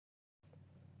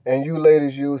And you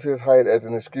ladies use his height as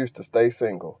an excuse to stay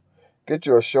single. Get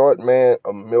you a short man,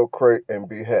 a milk crate, and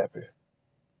be happy.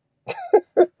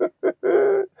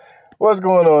 What's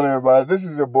going on, everybody? This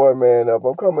is your boy, Man Up.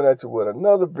 I'm coming at you with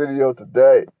another video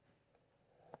today.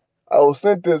 I was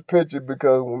sent this picture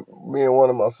because me and one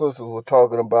of my sisters were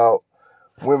talking about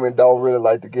women don't really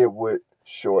like to get with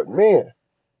short men.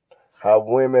 How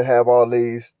women have all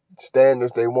these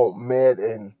standards they want met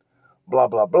and blah,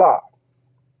 blah, blah.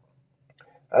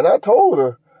 And I told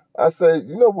her, I said,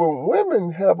 when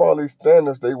women have all these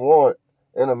standards they want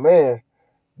in a man,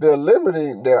 they're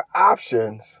limiting their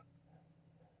options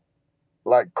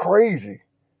like crazy.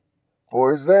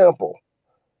 For example,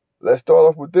 let's start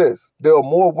off with this. There are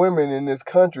more women in this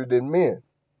country than men.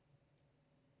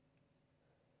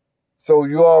 So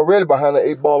you're already behind the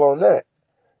 8 ball on that.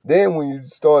 Then when you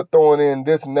start throwing in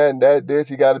this and that and that,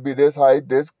 this, you got to be this height,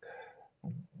 this,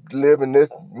 live in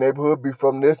this neighborhood, be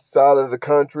from this side of the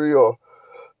country, or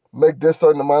make this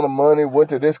certain amount of money, went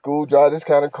to this school, drive this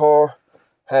kind of car,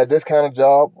 had this kind of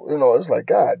job. It's like,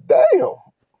 God damn.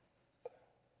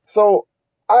 So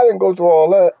I didn't go through all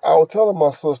that. I was telling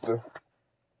my sister,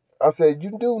 I said,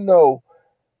 you do know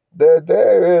that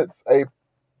there is a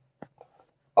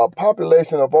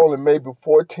population of only maybe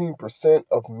 14%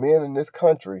 of men in this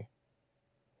country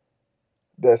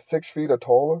that's 6 feet or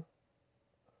taller.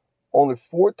 Only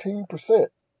 14%.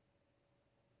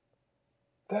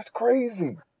 That's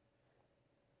crazy.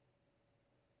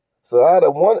 So out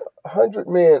of 100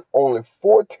 men, only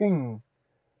 14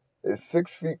 is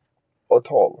 6 feet or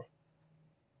taller.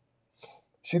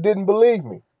 She didn't believe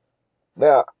me.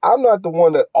 Now, I'm not the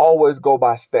one that always go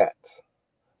by stats.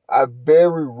 I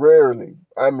very rarely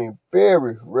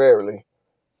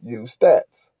use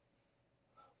stats.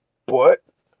 But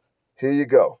here you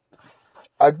go.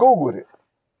 I Googled it.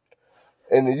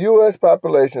 In the U.S.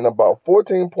 population, about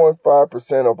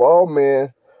 14.5% of all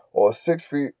men are 6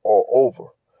 feet or over.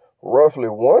 Roughly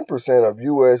 1% of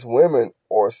U.S. women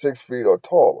are 6 feet or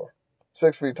taller.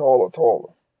 6 feet tall or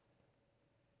taller.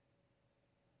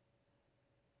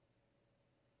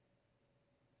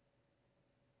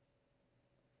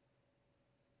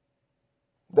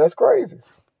 That's crazy.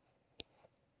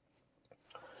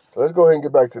 So let's go ahead and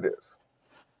get back to this.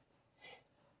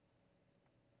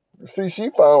 See, she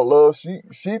found love.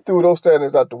 She threw those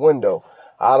standards out the window.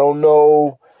 I don't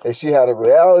know if she had a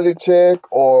reality check,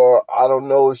 or I don't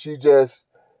know if she just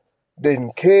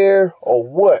didn't care or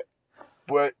what.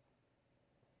 But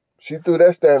she threw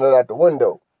that standard out the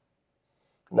window.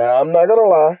 Now, I'm not going to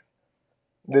lie.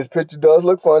 This picture does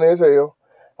look funny as hell.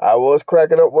 I was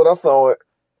cracking up when I saw it.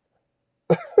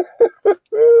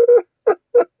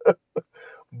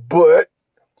 But,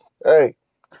 hey,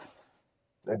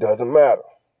 it doesn't matter.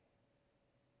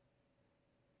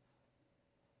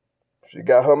 She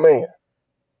got her man.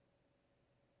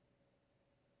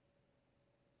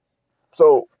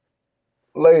 So,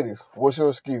 ladies, what's your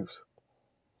excuse?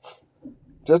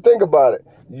 Just think about it.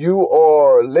 You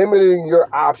are limiting your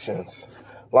options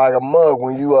like a mug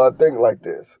when you think like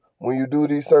this. When you do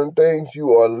these certain things,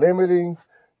 you are limiting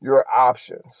your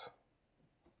options.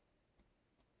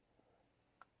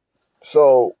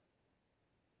 So,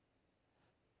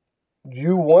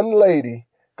 you one lady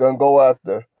gonna go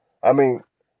after,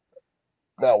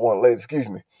 not one lady, excuse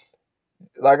me.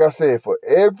 Like I said, for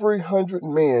every 100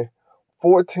 men,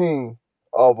 14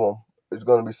 of them is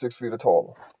gonna be 6 feet or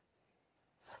taller.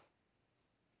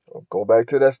 Go back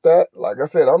to that stat. Like I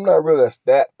said, I'm not really a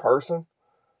stat person.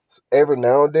 Every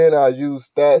now and then I use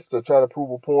stats to try to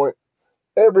prove a point.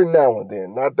 Every now and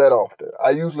then, not that often. I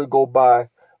usually go by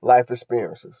life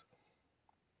experiences.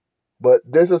 But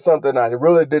this is something I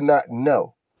really did not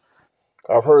know.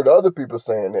 I've heard other people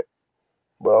saying it,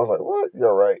 but I was like, what?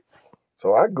 You're right.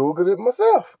 So I Googled it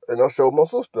myself, and I showed my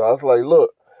sister. I was like,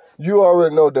 look, you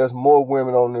already know there's more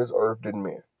women on this earth than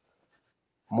men.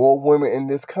 More women in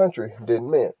this country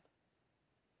than men.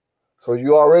 So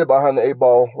you already behind the 8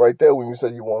 ball right there when you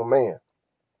say you want a man.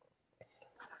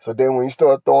 So then when you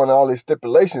start throwing all these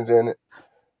stipulations in it,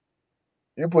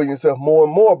 you put yourself more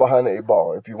and more behind the 8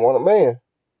 ball. If you want a man,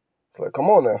 it's like, come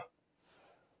on now.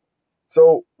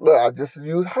 So, look, I just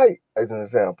use height as an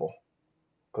example.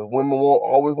 Because women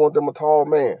always want them a tall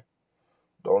man.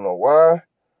 Don't know why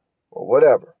or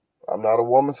whatever. I'm not a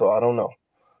woman, so I don't know.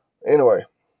 Anyway,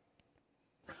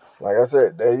 like I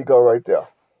said, there you go right there.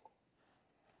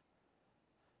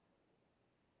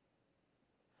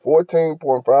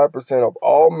 14.5% of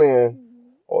all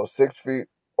men are 6 feet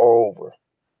or over.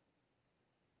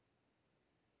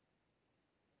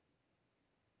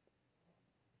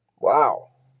 Wow.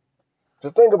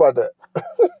 Just think about that.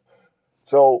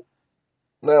 So,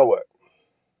 now what?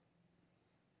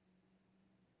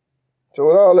 So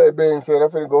with all that being said, I'm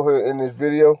finna go ahead and end this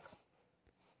video.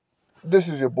 This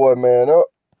is your boy Man Up.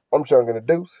 I'm Chunkin the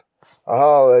Deuce. I'll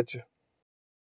holler at you.